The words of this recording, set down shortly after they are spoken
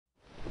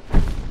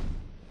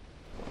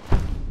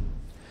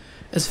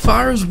As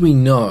far as we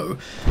know,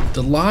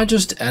 the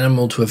largest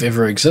animal to have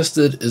ever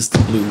existed is the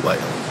blue whale.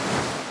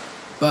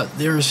 But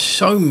there are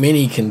so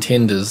many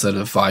contenders that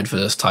have vied for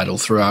this title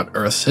throughout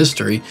Earth's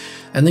history,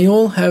 and they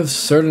all have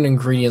certain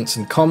ingredients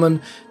in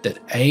common that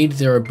aid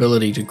their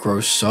ability to grow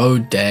so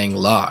dang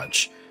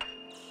large.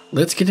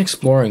 Let's get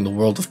exploring the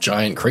world of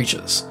giant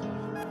creatures.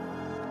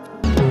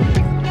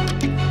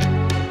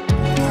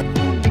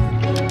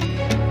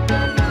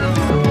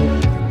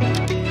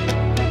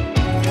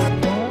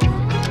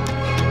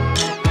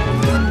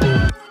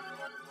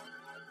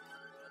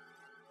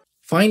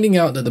 Finding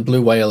out that the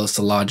blue whale is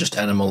the largest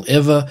animal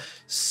ever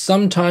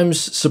sometimes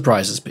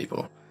surprises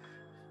people.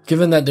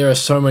 Given that there are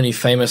so many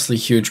famously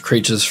huge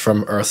creatures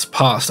from Earth's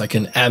past, I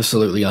can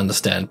absolutely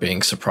understand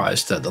being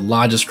surprised that the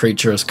largest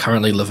creature is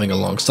currently living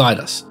alongside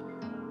us.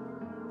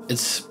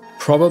 It's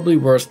probably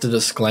worth the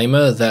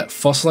disclaimer that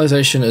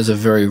fossilization is a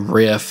very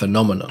rare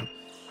phenomenon,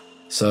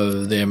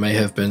 so there may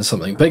have been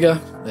something bigger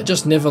that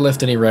just never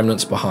left any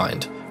remnants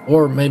behind,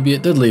 or maybe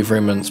it did leave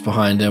remnants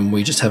behind and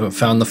we just haven't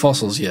found the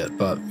fossils yet,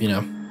 but you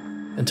know,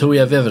 until we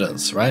have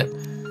evidence, right?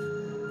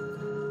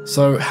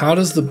 So how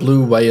does the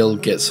blue whale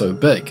get so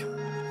big?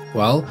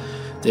 Well,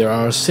 there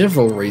are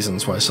several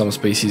reasons why some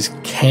species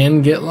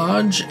can get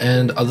large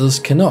and others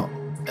cannot,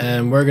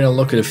 and we're going to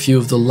look at a few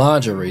of the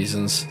larger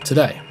reasons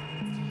today.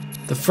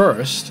 The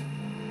first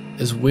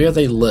is where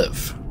they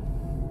live.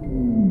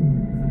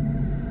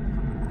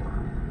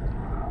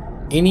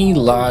 Any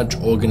large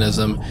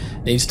organism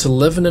needs to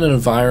live in an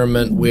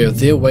environment where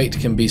their weight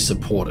can be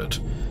supported.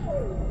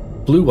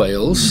 Blue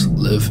whales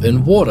live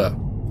in water,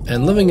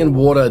 and living in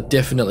water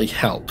definitely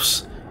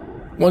helps.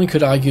 One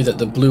could argue that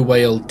the blue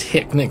whale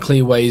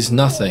technically weighs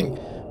nothing,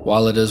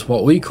 while it is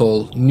what we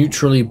call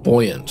neutrally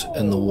buoyant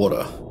in the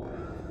water.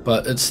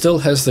 But it still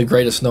has the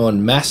greatest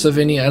known mass of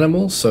any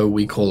animal, so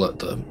we call it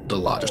the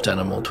largest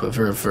animal to have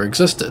ever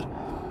existed.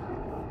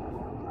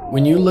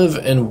 When you live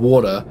in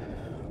water,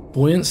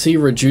 buoyancy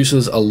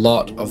reduces a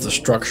lot of the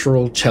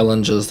structural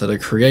challenges that are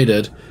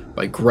created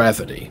by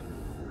gravity,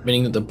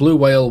 meaning that the blue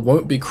whale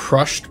won't be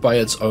crushed by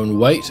its own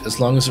weight as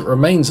long as it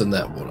remains in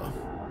that water.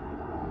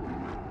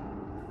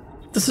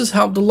 This has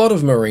helped a lot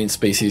of marine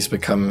species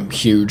become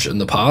huge in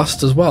the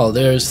past as well.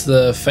 There's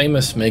the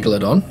famous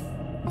megalodon,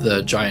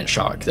 the giant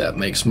shark that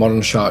makes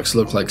modern sharks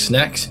look like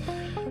snacks,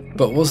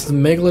 but was the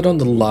megalodon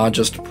the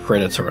largest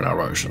predator in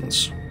our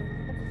oceans?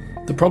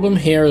 The problem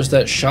here is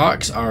that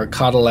sharks are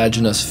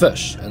cartilaginous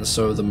fish, and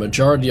so the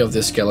majority of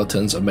their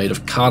skeletons are made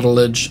of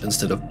cartilage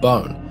instead of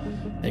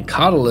bone, and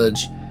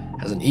cartilage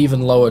has an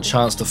even lower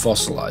chance to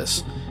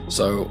fossilize,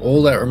 so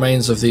all that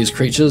remains of these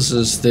creatures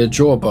is their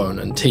jawbone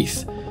and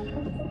teeth,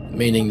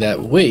 meaning that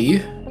we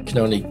can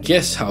only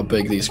guess how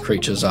big these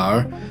creatures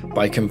are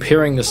by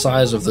comparing the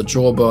size of the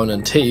jawbone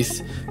and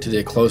teeth to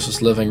their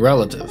closest living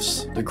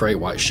relatives, the great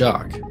white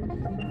shark.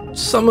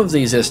 Some of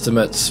these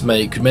estimates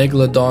make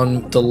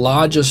Megalodon the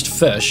largest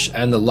fish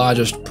and the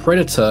largest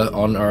predator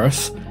on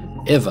Earth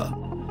ever,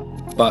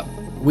 but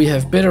we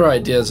have better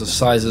ideas of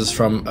sizes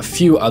from a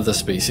few other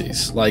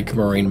species, like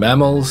marine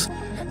mammals,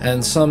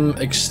 and some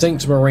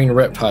extinct marine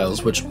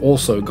reptiles which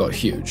also got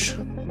huge.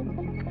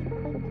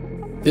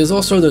 There's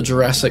also the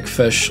Jurassic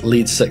fish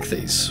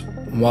Leadsichthys.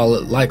 While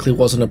it likely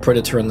wasn't a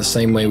predator in the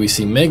same way we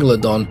see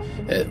Megalodon,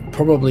 it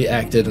probably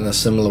acted in a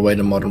similar way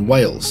to modern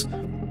whales.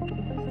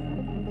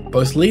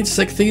 Both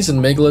Leadsichthys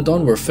and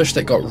Megalodon were fish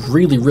that got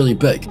really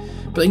big,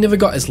 but they never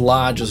got as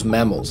large as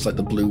mammals like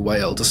the blue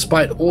whale,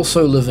 despite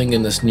also living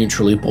in this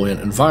neutrally buoyant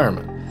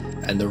environment.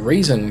 And the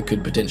reason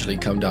could potentially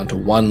come down to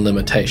one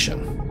limitation: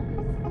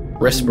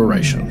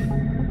 respiration.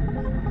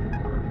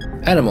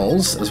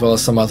 Animals, as well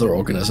as some other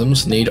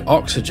organisms, need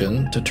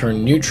oxygen to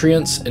turn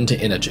nutrients into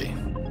energy.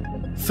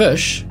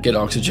 Fish get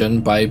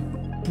oxygen by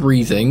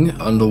breathing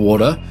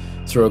underwater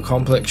through a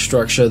complex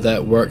structure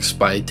that works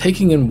by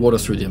taking in water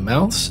through their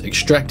mouths,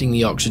 extracting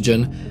the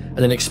oxygen, and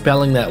then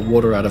expelling that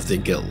water out of their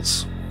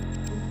gills.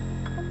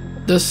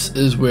 This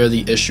is where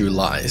the issue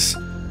lies.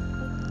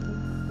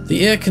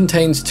 The air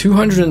contains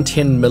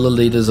 210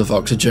 milliliters of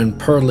oxygen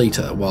per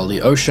liter, while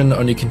the ocean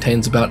only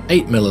contains about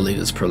 8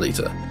 milliliters per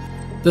liter.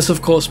 This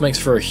of course makes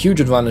for a huge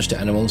advantage to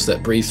animals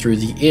that breathe through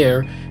the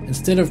air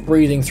instead of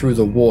breathing through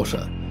the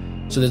water.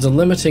 So there's a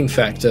limiting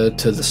factor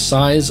to the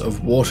size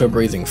of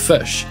water-breathing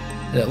fish,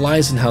 and it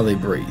lies in how they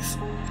breathe.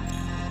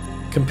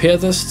 Compare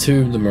this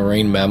to the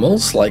marine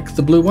mammals like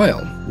the blue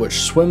whale,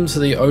 which swim to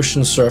the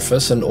ocean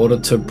surface in order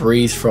to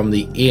breathe from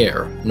the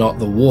air, not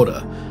the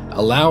water,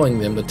 allowing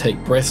them to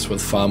take breaths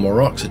with far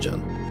more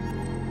oxygen.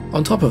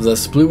 On top of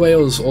this, blue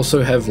whales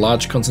also have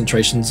large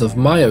concentrations of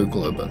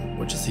myoglobin,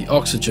 which is the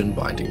oxygen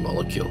binding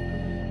molecule.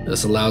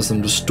 This allows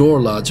them to store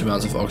large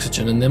amounts of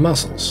oxygen in their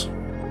muscles.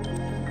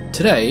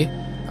 Today,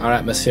 our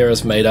atmosphere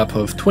is made up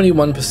of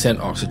 21%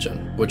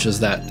 oxygen, which is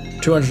that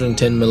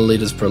 210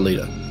 milliliters per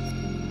liter.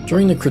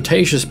 During the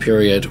Cretaceous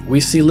period, we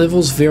see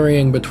levels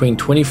varying between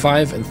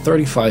 25 and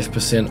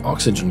 35%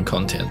 oxygen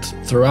content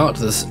throughout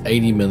this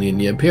 80 million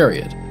year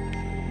period.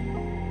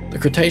 The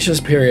Cretaceous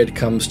period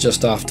comes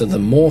just after the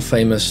more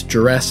famous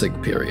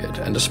Jurassic period,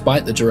 and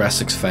despite the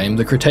Jurassic's fame,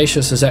 the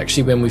Cretaceous is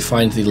actually when we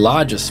find the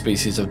largest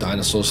species of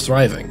dinosaurs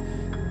thriving.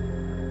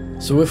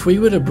 So if we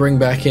were to bring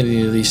back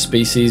any of these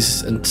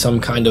species in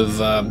some kind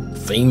of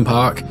theme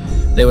park,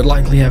 they would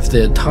likely have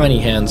their tiny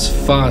hands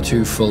far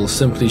too full,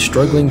 simply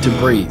struggling to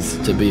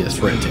breathe, to be a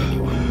threat to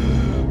anyone.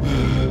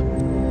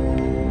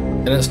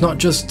 And it's not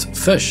just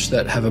fish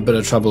that have a bit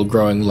of trouble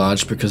growing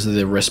large because of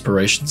their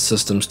respiration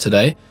systems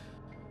today.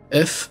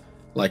 If,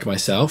 like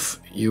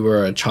myself, you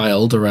were a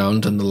child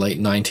around in the late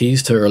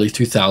 90s to early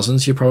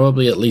 2000s, you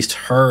probably at least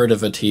heard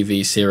of a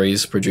TV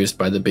series produced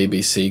by the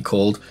BBC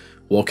called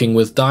Walking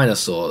with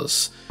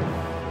Dinosaurs.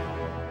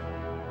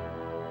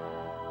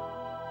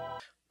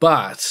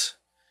 But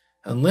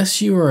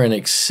unless you were an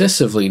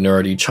excessively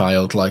nerdy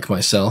child like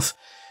myself,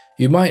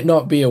 you might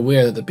not be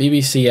aware that the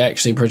BBC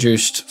actually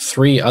produced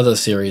 3 other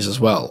series as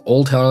well,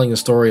 all telling the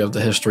story of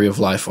the history of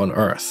life on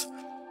Earth.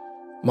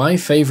 My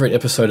favourite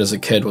episode as a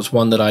kid was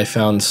one that I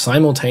found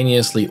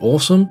simultaneously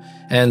awesome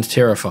and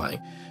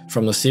terrifying,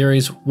 from the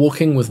series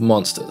Walking with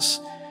Monsters.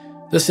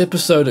 This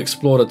episode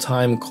explored a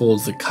time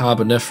called the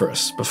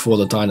Carboniferous, before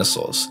the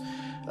dinosaurs,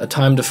 a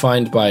time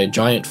defined by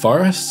giant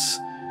forests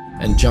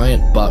and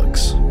giant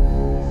bugs.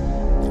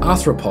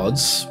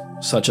 Arthropods,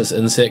 such as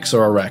insects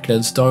or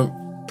arachnids, don't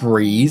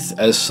breathe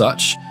as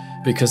such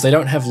because they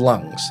don't have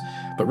lungs,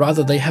 but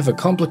rather they have a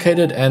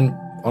complicated and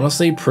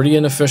honestly pretty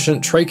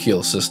inefficient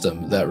tracheal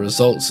system that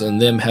results in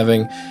them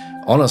having,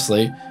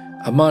 honestly,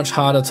 a much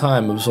harder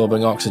time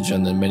absorbing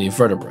oxygen than many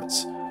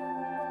vertebrates.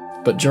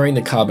 But during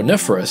the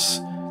Carboniferous,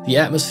 the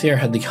atmosphere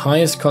had the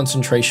highest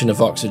concentration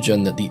of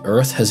oxygen that the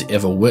Earth has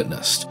ever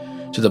witnessed,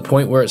 to the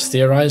point where it's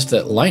theorized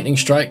that lightning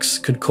strikes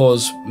could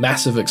cause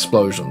massive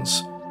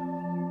explosions.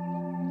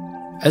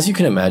 As you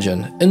can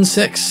imagine,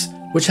 insects,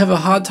 which have a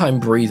hard time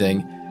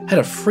breathing, had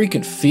a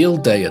freaking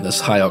field day in this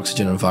high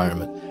oxygen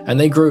environment, and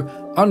they grew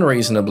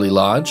unreasonably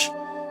large.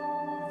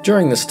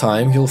 During this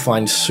time, you'll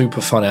find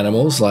super fun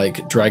animals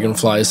like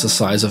dragonflies the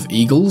size of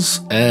eagles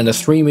and a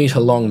 3-meter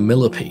long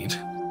millipede.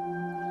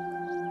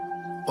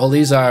 While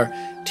these are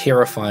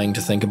terrifying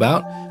to think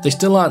about, they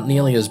still aren't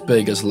nearly as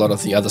big as a lot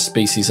of the other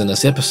species in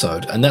this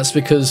episode, and that's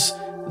because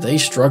they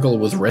struggle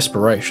with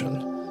respiration.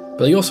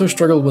 But they also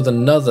struggle with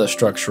another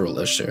structural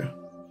issue: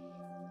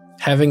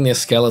 having their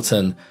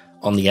skeleton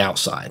on the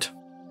outside.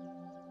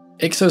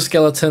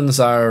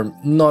 Exoskeletons are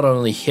not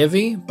only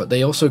heavy, but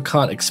they also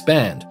can't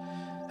expand,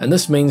 and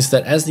this means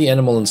that as the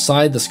animal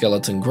inside the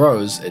skeleton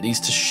grows, it needs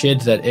to shed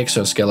that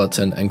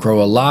exoskeleton and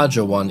grow a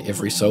larger one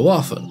every so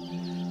often.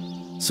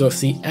 So if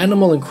the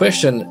animal in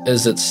question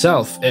is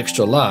itself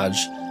extra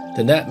large,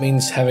 then that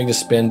means having to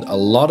spend a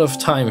lot of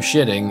time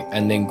shedding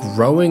and then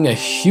growing a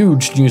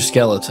huge new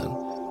skeleton.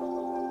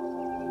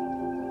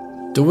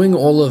 Doing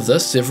all of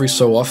this every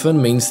so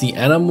often means the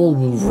animal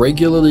will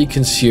regularly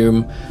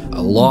consume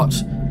a lot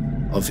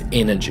of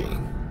energy.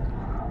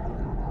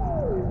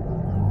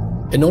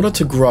 In order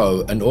to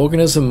grow, an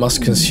organism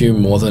must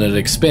consume more than it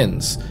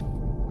expends,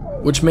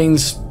 which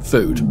means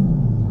food.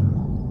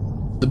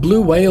 The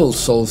blue whale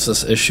solves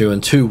this issue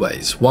in 2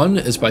 ways. One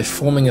is by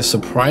forming a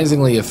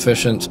surprisingly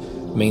efficient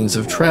means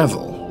of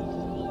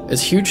travel.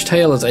 Its huge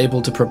tail is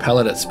able to propel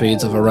it at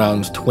speeds of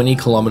around 20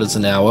 kilometers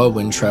an hour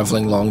when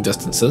traveling long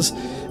distances,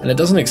 and it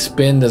doesn't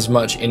expend as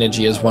much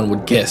energy as one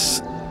would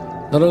guess.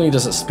 Not only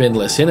does it spend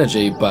less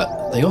energy,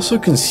 but they also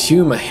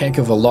consume a heck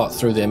of a lot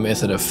through their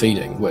method of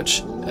feeding,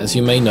 which, as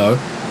you may know,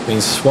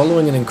 means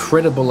swallowing an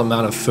incredible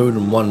amount of food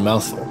in one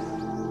mouthful.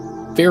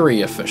 Very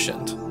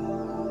efficient.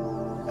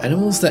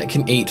 Animals that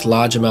can eat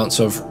large amounts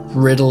of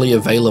readily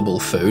available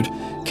food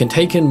can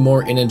take in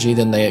more energy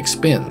than they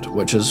expend,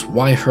 which is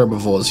why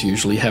herbivores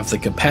usually have the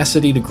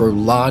capacity to grow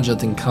larger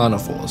than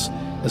carnivores,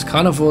 as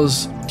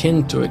carnivores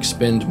tend to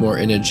expend more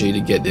energy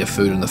to get their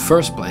food in the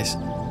first place,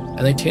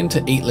 and they tend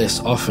to eat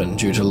less often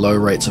due to low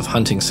rates of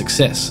hunting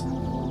success.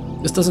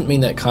 This doesn't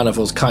mean that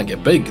carnivores can't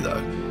get big, though.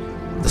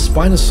 The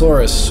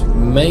Spinosaurus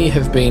may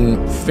have been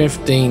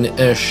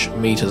 15-ish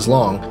meters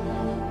long,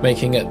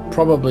 making it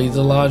probably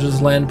the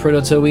largest land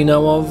predator we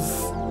know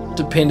of,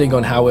 depending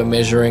on how we're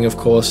measuring, of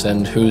course,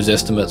 and whose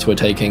estimates we're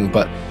taking,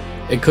 but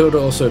it could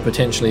also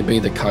potentially be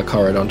the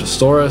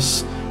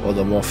Carcharodontosaurus or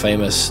the more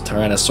famous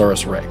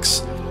Tyrannosaurus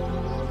rex.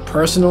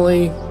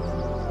 Personally,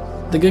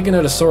 the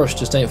Giganotosaurus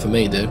just ain't for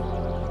me, dude.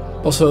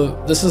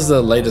 Also, this is the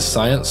latest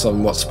science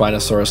on what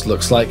Spinosaurus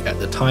looks like at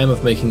the time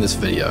of making this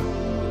video.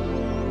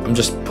 I'm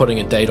just putting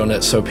a date on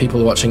it so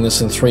people watching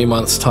this in 3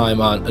 months' time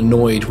aren't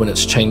annoyed when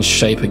it's changed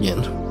shape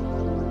again.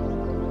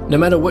 No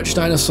matter which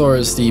dinosaur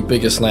is the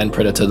biggest land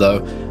predator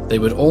though, they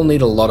would all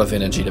need a lot of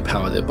energy to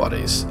power their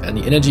bodies, and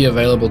the energy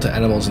available to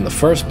animals in the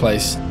first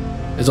place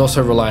is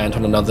also reliant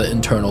on another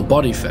internal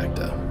body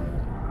factor: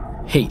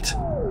 heat.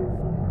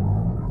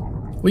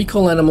 We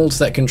call animals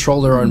that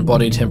control their own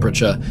body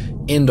temperature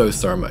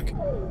endothermic,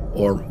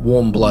 or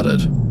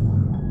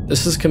warm-blooded.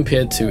 This is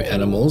compared to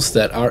animals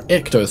that are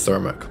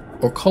ectothermic,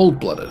 or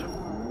cold-blooded.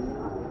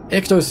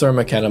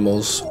 Ectothermic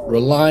animals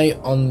rely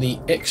on the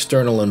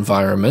external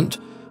environment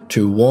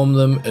to warm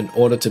them in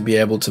order to be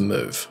able to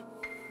move.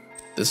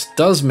 This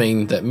does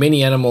mean that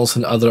many animals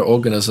and other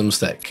organisms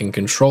that can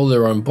control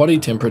their own body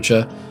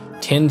temperature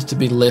tend to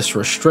be less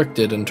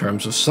restricted in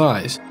terms of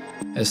size,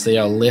 as they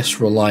are less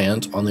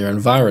reliant on their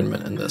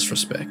environment in this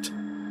respect.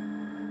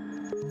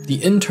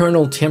 The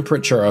internal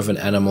temperature of an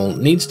animal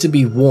needs to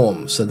be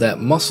warm so that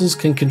muscles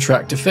can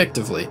contract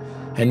effectively,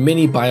 and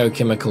many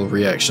biochemical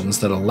reactions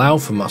that allow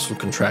for muscle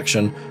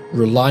contraction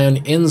rely on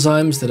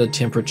enzymes that are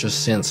temperature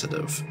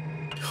sensitive.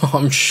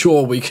 I'm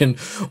sure we can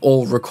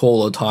all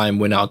recall a time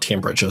when our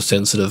temperature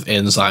sensitive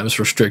enzymes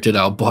restricted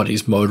our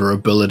body's motor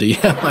ability,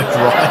 am I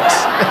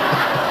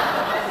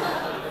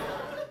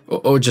right?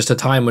 Or just a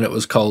time when it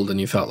was cold and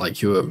you felt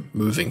like you were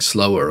moving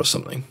slower or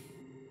something.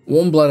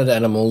 Warm-blooded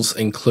animals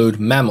include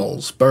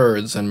mammals,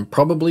 birds, and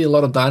probably a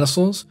lot of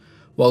dinosaurs,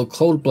 while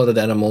cold-blooded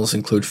animals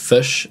include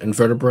fish,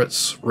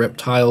 invertebrates,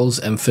 reptiles,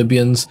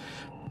 amphibians,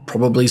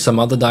 probably some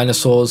other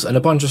dinosaurs, and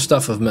a bunch of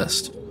stuff I've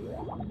missed.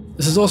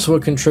 This is also a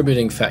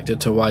contributing factor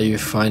to why you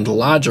find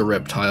larger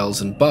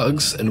reptiles and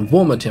bugs in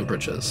warmer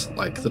temperatures,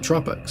 like the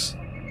tropics.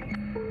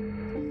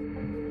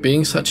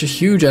 Being such a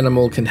huge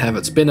animal can have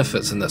its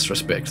benefits in this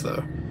respect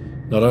though.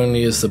 Not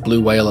only is the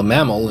blue whale a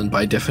mammal and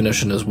by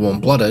definition is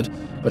warm-blooded,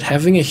 but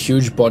having a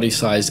huge body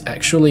size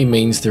actually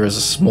means there is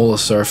a smaller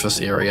surface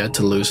area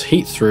to lose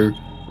heat through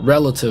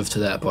relative to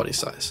that body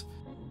size.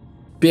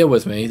 Bear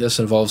with me, this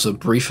involves a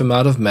brief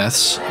amount of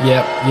maths.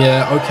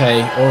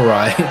 Okay,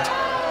 alright.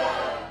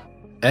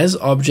 As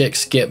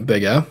objects get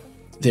bigger,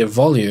 their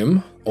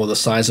volume, or the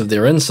size of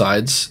their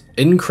insides,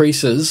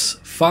 increases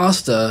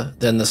faster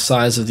than the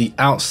size of the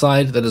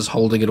outside that is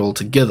holding it all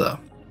together.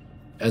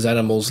 As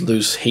animals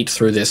lose heat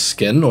through their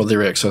skin or their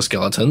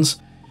exoskeletons,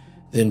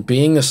 then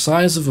being the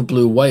size of a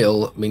blue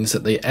whale means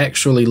that they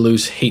actually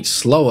lose heat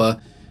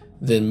slower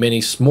than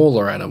many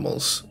smaller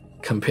animals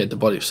compared to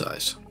body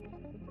size.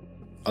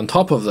 On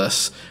top of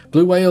this,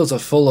 blue whales are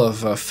full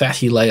of a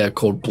fatty layer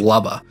called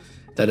blubber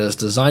that is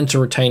designed to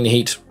retain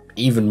heat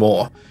even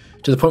more,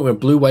 to the point where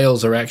blue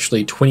whales are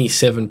actually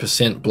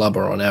 27%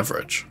 blubber on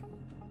average.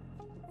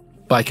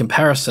 By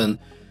comparison,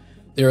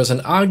 there is an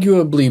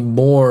arguably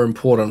more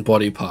important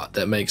body part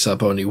that makes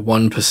up only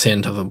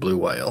 1% of a blue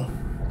whale.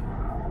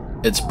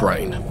 Its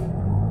brain.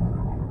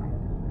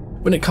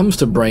 When it comes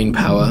to brain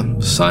power,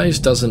 size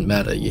doesn't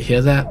matter, you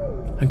hear that?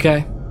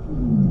 Okay?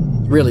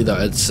 Really though,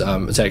 it's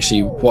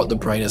actually what the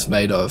brain is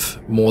made of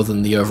more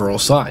than the overall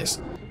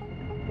size.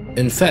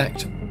 In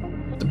fact,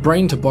 the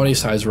brain to body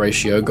size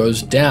ratio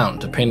goes down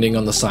depending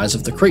on the size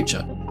of the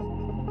creature.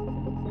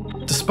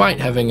 Despite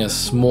having a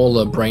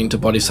smaller brain to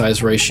body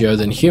size ratio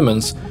than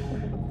humans,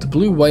 the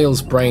blue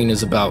whale's brain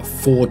is about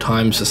 4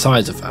 times the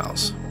size of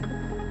ours.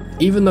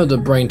 Even though the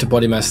brain to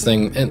body mass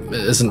thing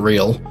isn't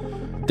real,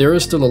 there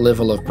is still a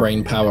level of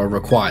brain power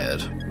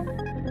required.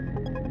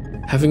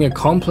 Having a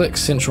complex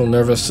central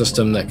nervous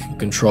system that can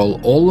control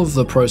all of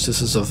the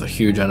processes of a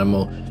huge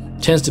animal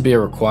tends to be a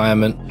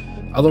requirement,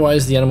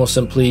 otherwise the animal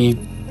simply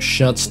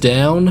shuts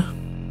down.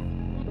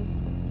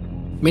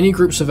 Many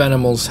groups of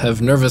animals have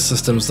nervous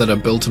systems that are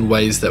built in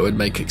ways that would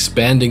make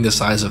expanding the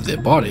size of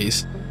their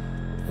bodies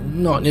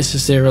not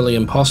necessarily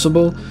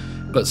impossible,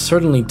 but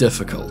certainly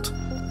difficult.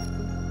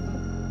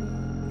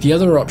 The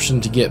other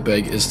option to get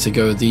big is to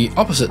go the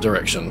opposite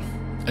direction,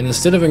 and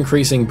instead of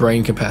increasing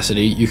brain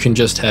capacity, you can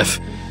just have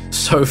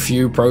so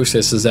few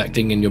processes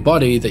acting in your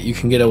body that you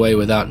can get away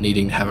without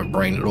needing to have a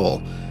brain at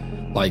all,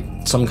 like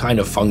some kind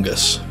of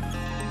fungus.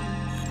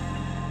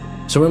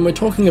 So when we're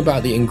talking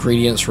about the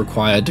ingredients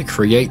required to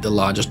create the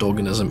largest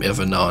organism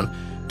ever known,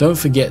 don't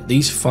forget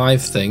these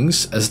 5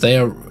 things, as they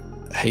are...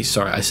 Hey,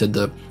 sorry, I said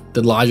the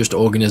largest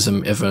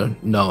organism ever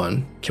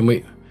known. Can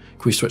we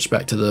switch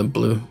back to the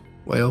blue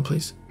whale,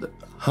 please?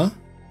 Huh?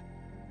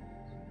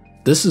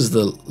 This is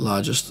the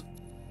largest...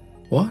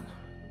 What?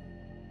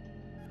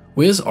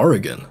 Where's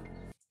Oregon?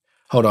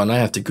 Hold on, I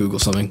have to Google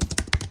something.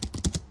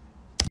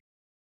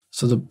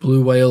 So the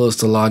blue whale is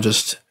the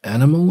largest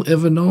animal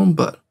ever known,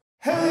 but...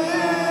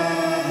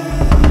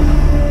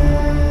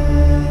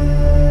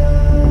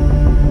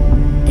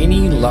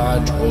 Any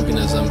large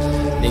organism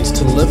needs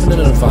to live in an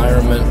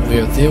environment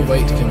where their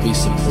weight can be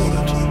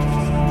supported.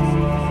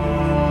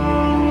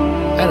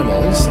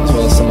 Animals, as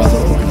well as some other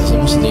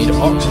organisms, need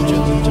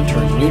oxygen to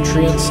turn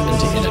nutrients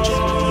into energy.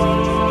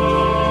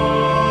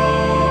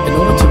 In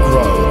order to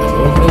grow, an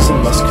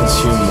organism must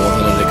consume more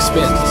than it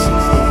expends.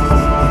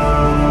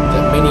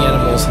 That many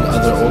animals and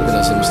other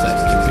organisms that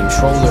can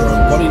control their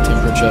own body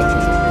temperature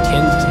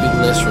tend to be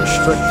less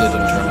restricted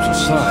in terms of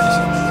size.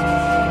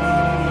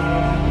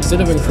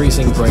 Instead of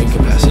increasing brain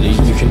capacity,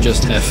 you can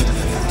just have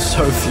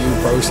so few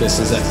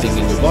processes acting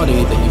in your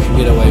body that you can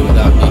get away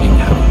without needing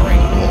to have a brain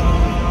at all.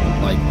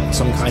 Like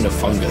some kind of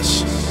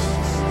fungus.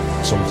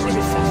 Some kind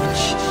of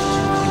fungus.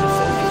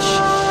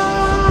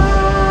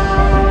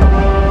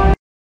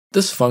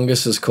 This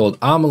fungus is called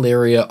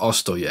Armillaria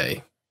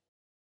ostoyae.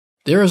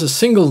 There is a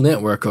single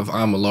network of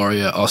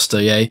Armillaria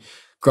ostoyae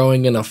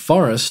growing in a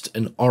forest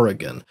in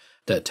Oregon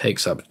that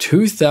takes up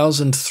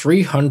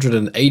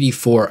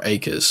 2,384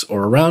 acres,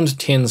 or around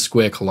 10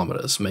 square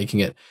kilometers, making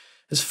it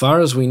As far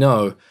as we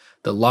know,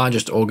 the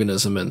largest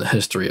organism in the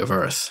history of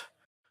Earth.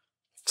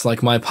 It's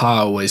like my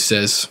pa always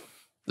says,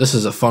 this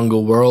is a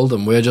fungal world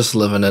and we're just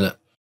living in it.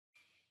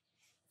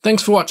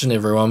 Thanks for watching,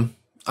 everyone.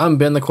 I'm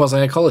Ben the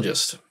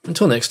quasi-ecologist.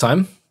 Until next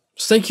time,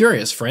 stay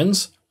curious,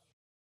 friends.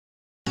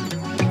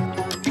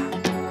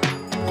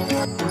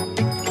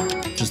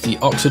 Which is the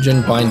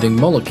oxygen-binding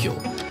molecule,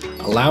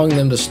 allowing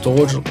them to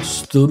storage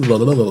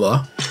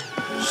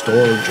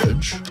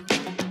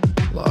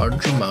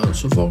large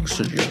amounts of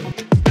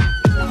oxygen.